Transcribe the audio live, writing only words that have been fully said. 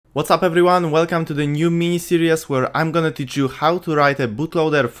What's up everyone, welcome to the new mini-series where I'm gonna teach you how to write a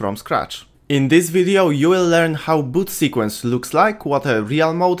bootloader from scratch. In this video you will learn how boot sequence looks like, what a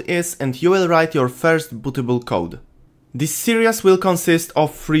real mode is, and you will write your first bootable code. This series will consist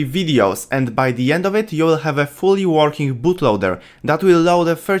of 3 videos, and by the end of it you will have a fully working bootloader that will load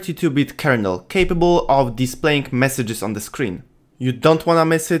a 32-bit kernel capable of displaying messages on the screen. You don't wanna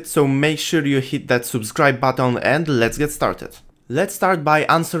miss it, so make sure you hit that subscribe button and let's get started. Let's start by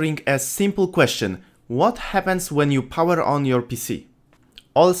answering a simple question. What happens when you power on your PC?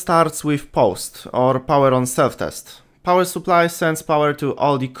 All starts with post or power on self-test. Power supply sends power to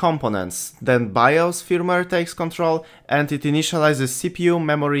all the components, then BIOS firmware takes control and it initializes CPU,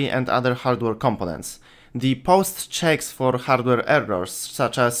 memory and other hardware components. The post checks for hardware errors,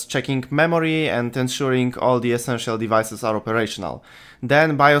 such as checking memory and ensuring all the essential devices are operational.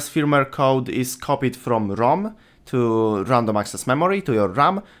 Then BIOS firmware code is copied from ROM to random access memory, to your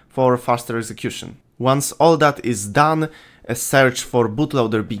RAM, for faster execution. Once all that is done, a search for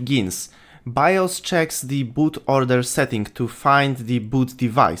bootloader begins. BIOS checks the boot order setting to find the boot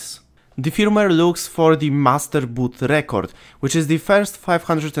device. The firmware looks for the master boot record, which is the first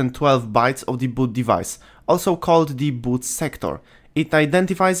 512 bytes of the boot device, also called the boot sector. It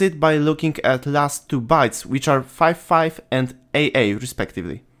identifies it by looking at last 2 bytes, which are 55 and AA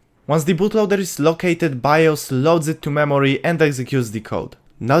respectively. Once the bootloader is located, BIOS loads it to memory and executes the code.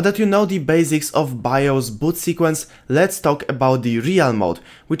 Now that you know the basics of BIOS boot sequence, let's talk about the real mode,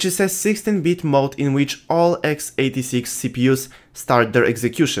 which is a 16-bit mode in which all x86 CPUs start their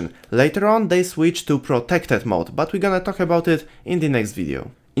execution. Later on they switch to protected mode, but we're gonna talk about it in the next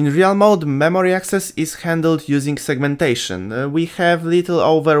video. In real mode, memory access is handled using segmentation. We have little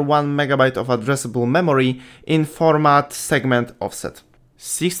over 1 MB of addressable memory in format segment offset.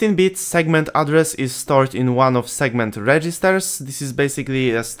 16-bit segment address is stored in one of segment registers. This is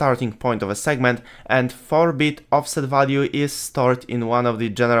basically a starting point of a segment, and 4-bit offset value is stored in one of the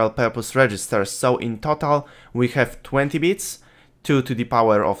general purpose registers. So in total we have 20 bits, 2 to the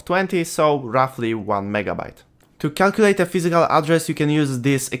power of 20, so roughly 1 MB. To calculate a physical address you can use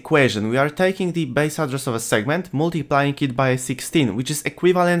this equation. We are taking the base address of a segment, multiplying it by 16, which is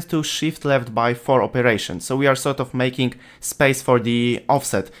equivalent to shift left by 4 operations. So we are sort of making space for the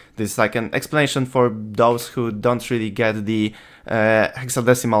offset. This is like an explanation for those who don't really get the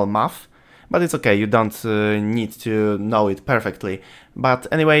hexadecimal math. But it's okay, you don't need to know it perfectly. But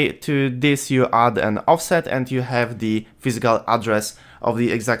anyway, to this you add an offset and you have the physical address of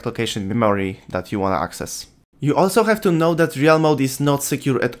the exact location in memory that you want to access. You also have to know that real mode is not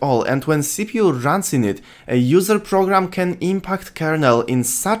secure at all, and when CPU runs in it, a user program can impact kernel in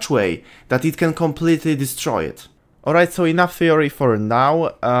such way that it can completely destroy it. Alright, so enough theory for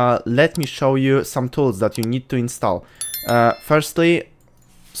now. Let me show you some tools that you need to install. Firstly,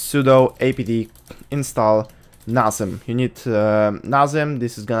 sudo apt install nasm. You need nasm.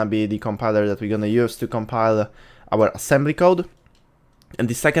 This is gonna be the compiler that we're gonna use to compile our assembly code. And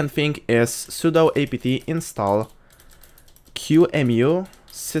the second thing is sudo apt install qemu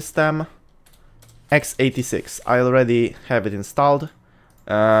system x86. I already have it installed,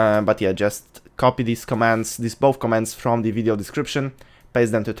 but yeah, just copy these commands, both commands from the video description,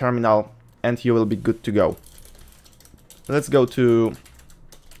 paste them to terminal, and you will be good to go. Let's go to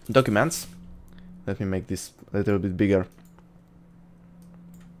documents. Let me make this a little bit bigger.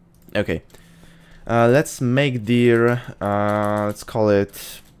 Okay. Let's make their, let's call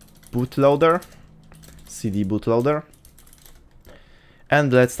it bootloader, cd bootloader,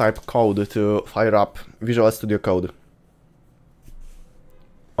 and let's type code to fire up Visual Studio Code,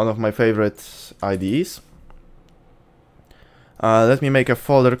 one of my favorite IDEs. Let me make a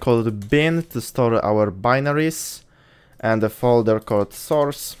folder called bin to store our binaries, and a folder called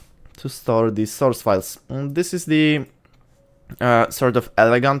source to store the source files. And this is the sort of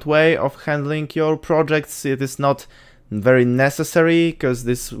elegant way of handling your projects. It is not very necessary because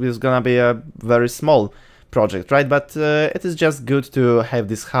this is gonna be a very small project, right? But it is just good to have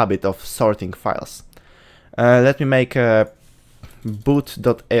this habit of sorting files. Let me make a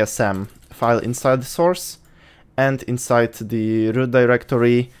boot.asm file inside the source, and inside the root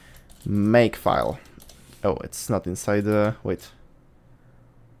directory Makefile. Oh, it's not inside the... wait.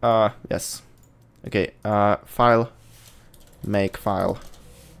 Yes. Okay, file Makefile,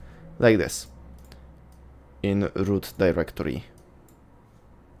 like this, in root directory.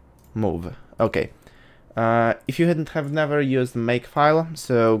 Move. Okay. If you have never used Makefile,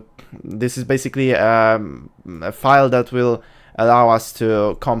 so this is basically a file that will allow us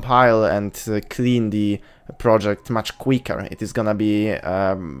to compile and clean the project much quicker. It is gonna be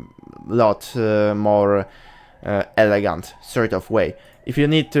a lot more elegant sort of way. if you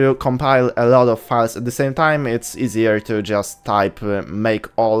need to compile a lot of files at the same time, it's easier to just type make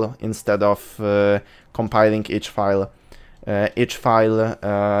all instead of compiling each file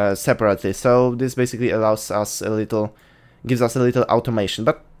separately. So this basically allows us gives us a little automation.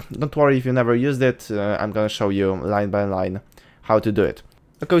 But don't worry if you never used it. I'm gonna show you line by line how to do it.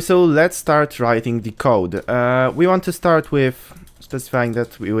 Okay, so let's start writing the code. We want to start with specifying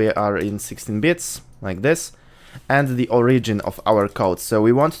that we are in 16 bits, like this, and the origin of our code. So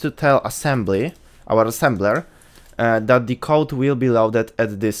we want to tell our assembler, that the code will be loaded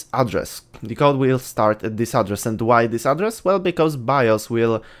at this address. The code will start at this address. And why this address? Well, because BIOS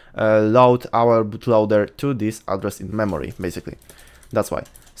will load our bootloader to this address in memory, basically. That's why.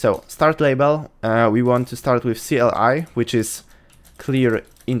 So, start label, we want to start with CLI, which is clear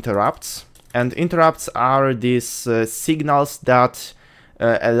interrupts. And interrupts are these signals that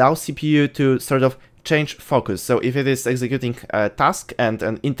allow CPU to sort of change focus. So if it is executing a task and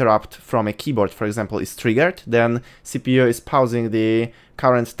an interrupt from a keyboard, for example, is triggered, then CPU is pausing the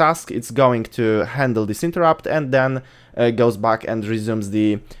current task, it's going to handle this interrupt, and then goes back and resumes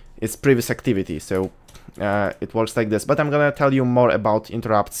its previous activity. So it works like this, but I'm gonna tell you more about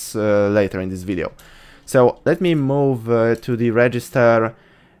interrupts later in this video. So let me move to the register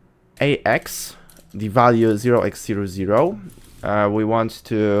AX, the value 0x00.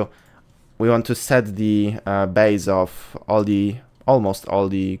 We want to set the base of almost all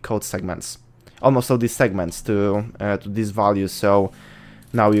the code segments, almost all these segments to these values. So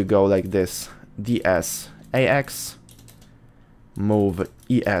now you go like this: DS AX, move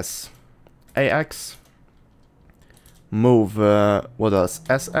ES AX, move what else?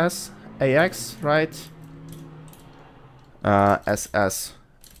 SS AX, right? SS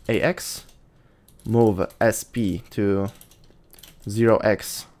AX, move SP to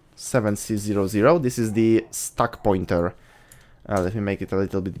 0x7C00. This is the stack pointer. Let me make it a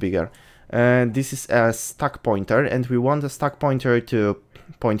little bit bigger. This is a stack pointer, and we want the stack pointer to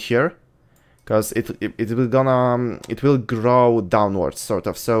point here, because it will grow downwards, sort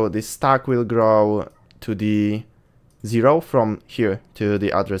of. So this stack will grow to the 0 from here to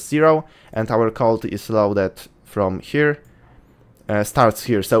the address 0, and our code is loaded from here. Starts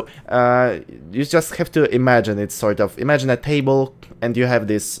here. So you just have to imagine it, sort of. Imagine a table, and you have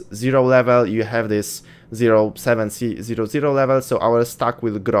this 0 level, you have this 07C00 level, so our stack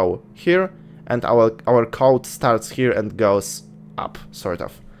will grow here, and our code starts here and goes up, sort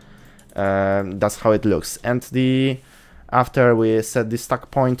of. That's how it looks. And after we set the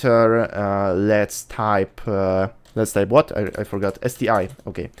stack pointer, let's type what? I forgot. STI.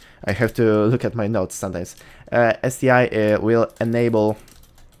 Okay, I have to look at my notes sometimes. STI will enable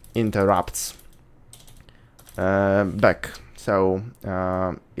interrupts back. So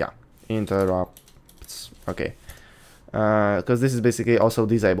yeah, interrupts. Okay, because this is basically also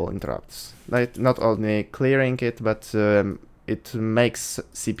disable interrupts. Like, not only clearing it, but it makes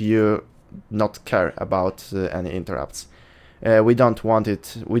CPU not care about any interrupts. We don't want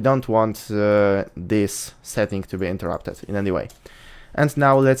it. We don't want this setting to be interrupted in any way. And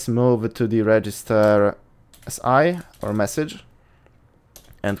now let's move to the register SI or message.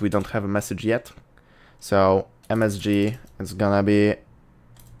 And we don't have a message yet. So MSG is gonna be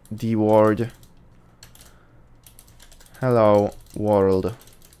the word hello world,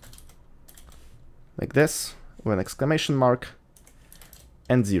 like this, with an exclamation mark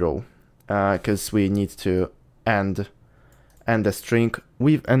and 0, because we need to end a string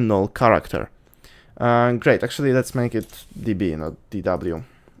with a null character. Great, actually let's make it db, not dw.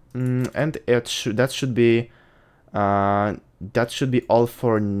 And that should be all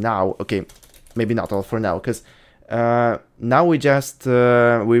for now. Okay, maybe not all for now, because now we just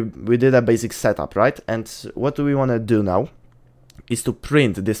we did a basic setup, right? And what do we want to do now is to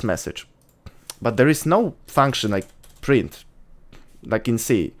print this message. But there is no function like print, like in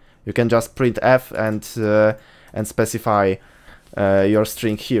C. You can just print F and specify your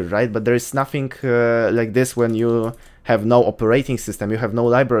string here, right? But there is nothing like this when you have no operating system, you have no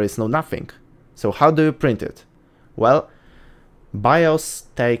libraries, no nothing. So how do you print it? Well, BIOS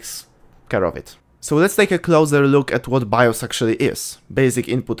takes care of it. So let's take a closer look at what BIOS actually is. Basic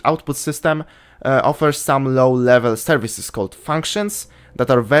input-output system offers some low-level services called functions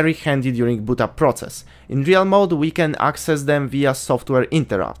that are very handy during boot up process. In real mode, we can access them via software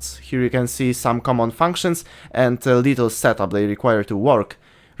interrupts. Here you can see some common functions and a little setup they require to work.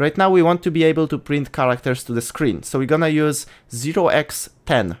 Right now we want to be able to print characters to the screen, so we're gonna use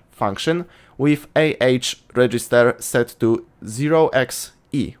 0x10 function with AH register set to 0xe.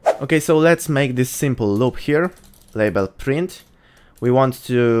 Okay, so let's make this simple loop here. Label print. We want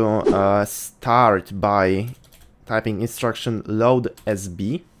to start by typing instruction load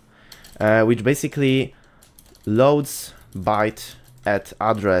SB, which basically loads byte at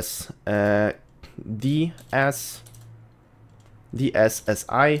address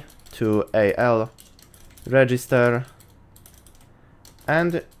DSSI to AL register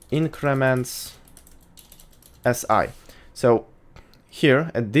and increments SI. So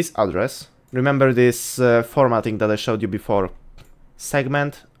here at this address, remember this formatting that I showed you before,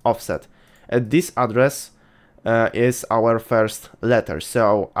 segment offset. At this address is our first letter.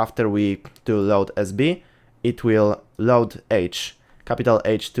 So after we do load SB, it will load H, capital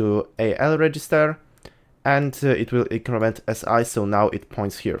H to AL register, and it will increment SI, so now it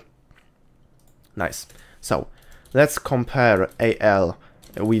points here. Nice. So let's compare AL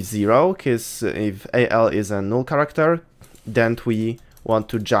with 0, because if AL is a null character, then we want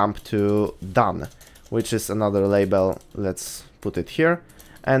to jump to done, which is another label. Let's put it here.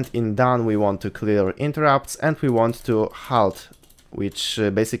 And in done we want to clear interrupts, and we want to halt, which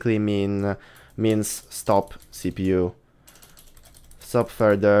basically means stop CPU, stop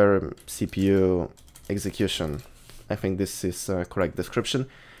further CPU execution. I think this is a correct description.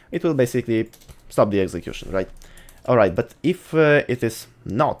 It will basically stop the execution, right? Alright, but if it is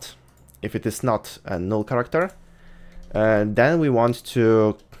not a null character, then we want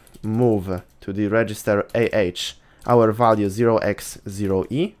to move to the register AH our value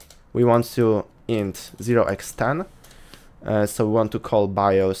 0x0e. We want to int 0x10, so we want to call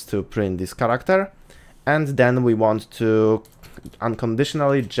BIOS to print this character, and then we want to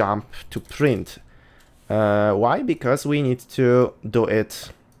unconditionally jump to print. Why? Because we need to do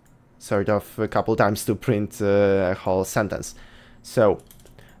it sort of a couple times to print a whole sentence. So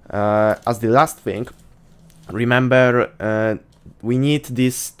as the last thing, remember we need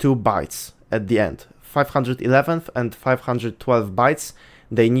these 2 bytes at the end, 511th and 512 bytes.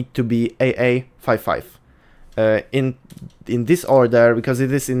 They need to be AA55 in this order, because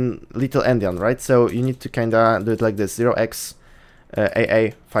it is in little endian, right? So you need to kinda do it like this: 0x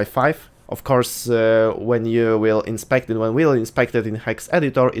AA55. Of course, when we'll inspect it in hex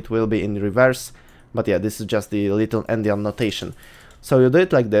editor, it will be in reverse. But yeah, this is just the little endian notation. So you do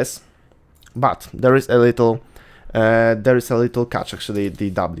it like this, but there is a little catch, actually,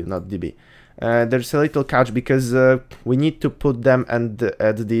 DW, not DB. There's a little catch, because we need to put them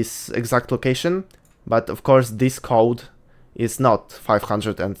at this exact location, but of course this code is not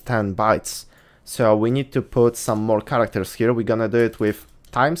 510 bytes, so we need to put some more characters here. We're gonna do it with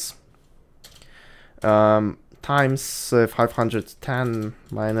times 510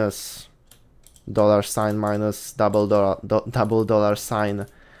 minus $sign minus double dollar sign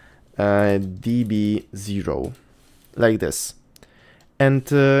db0, like this.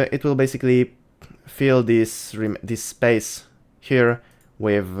 And it will basically fill this space here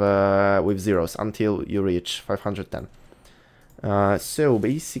with zeros until you reach 510. So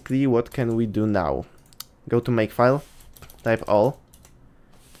basically, what can we do now? Go to Makefile, type all,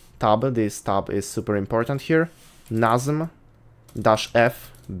 tab. This tab is super important here. nasm-f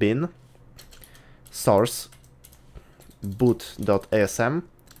bin source boot.asm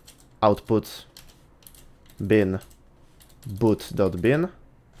output bin boot.bin,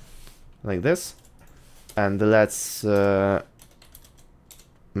 like this, and let's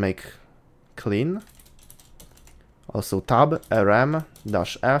make clean. Also tab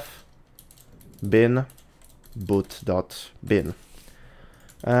rm-f bin boot.bin.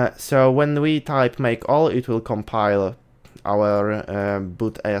 So when we type make all, it will compile our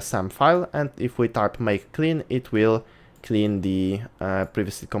boot ASM file, and if we type make clean, it will clean the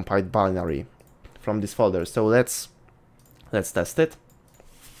previously compiled binary from this folder. So let's test it.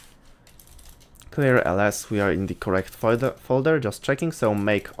 Clear ls, we are in the correct folder, just checking. So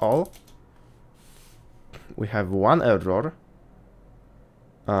make all. We have one error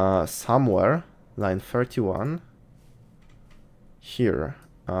somewhere, line 31 here.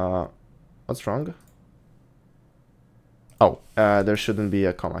 What's wrong? Oh, there shouldn't be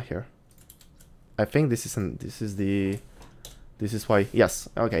a comma here. I think this is why. Yes,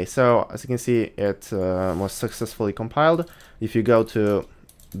 okay. So as you can see, it was successfully compiled. If you go to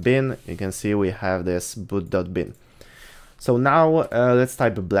bin, you can see we have this boot.bin. So now let's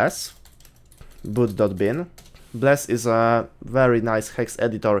type bless boot.bin. Bless is a very nice hex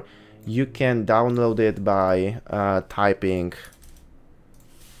editor. You can download it by typing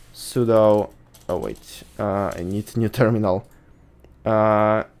sudo, oh wait, I need new terminal,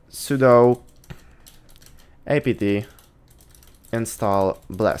 sudo apt install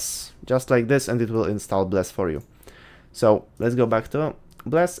bless, just like this, and it will install bless for you. So let's go back to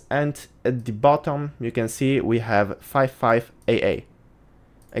bless, and at the bottom you can see we have 55AA.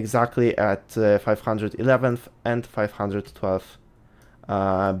 exactly at 511th and 512th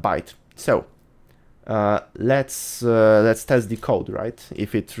byte. So let's test the code, right?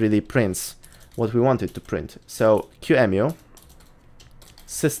 If it really prints what we want it to print. So QEMU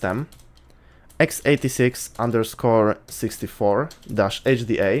system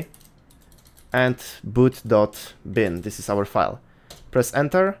x86_64-HDA and boot.bin. This is our file. Press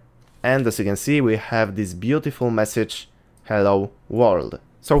enter, and as you can see, we have this beautiful message, hello world.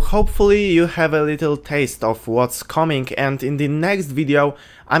 So hopefully you have a little taste of what's coming, and in the next video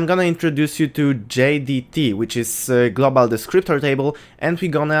I'm gonna introduce you to JDT, which is a global descriptor table, and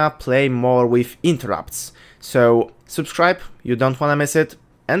we're gonna play more with interrupts. So subscribe, you don't wanna miss it,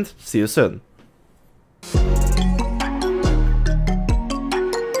 and see you soon.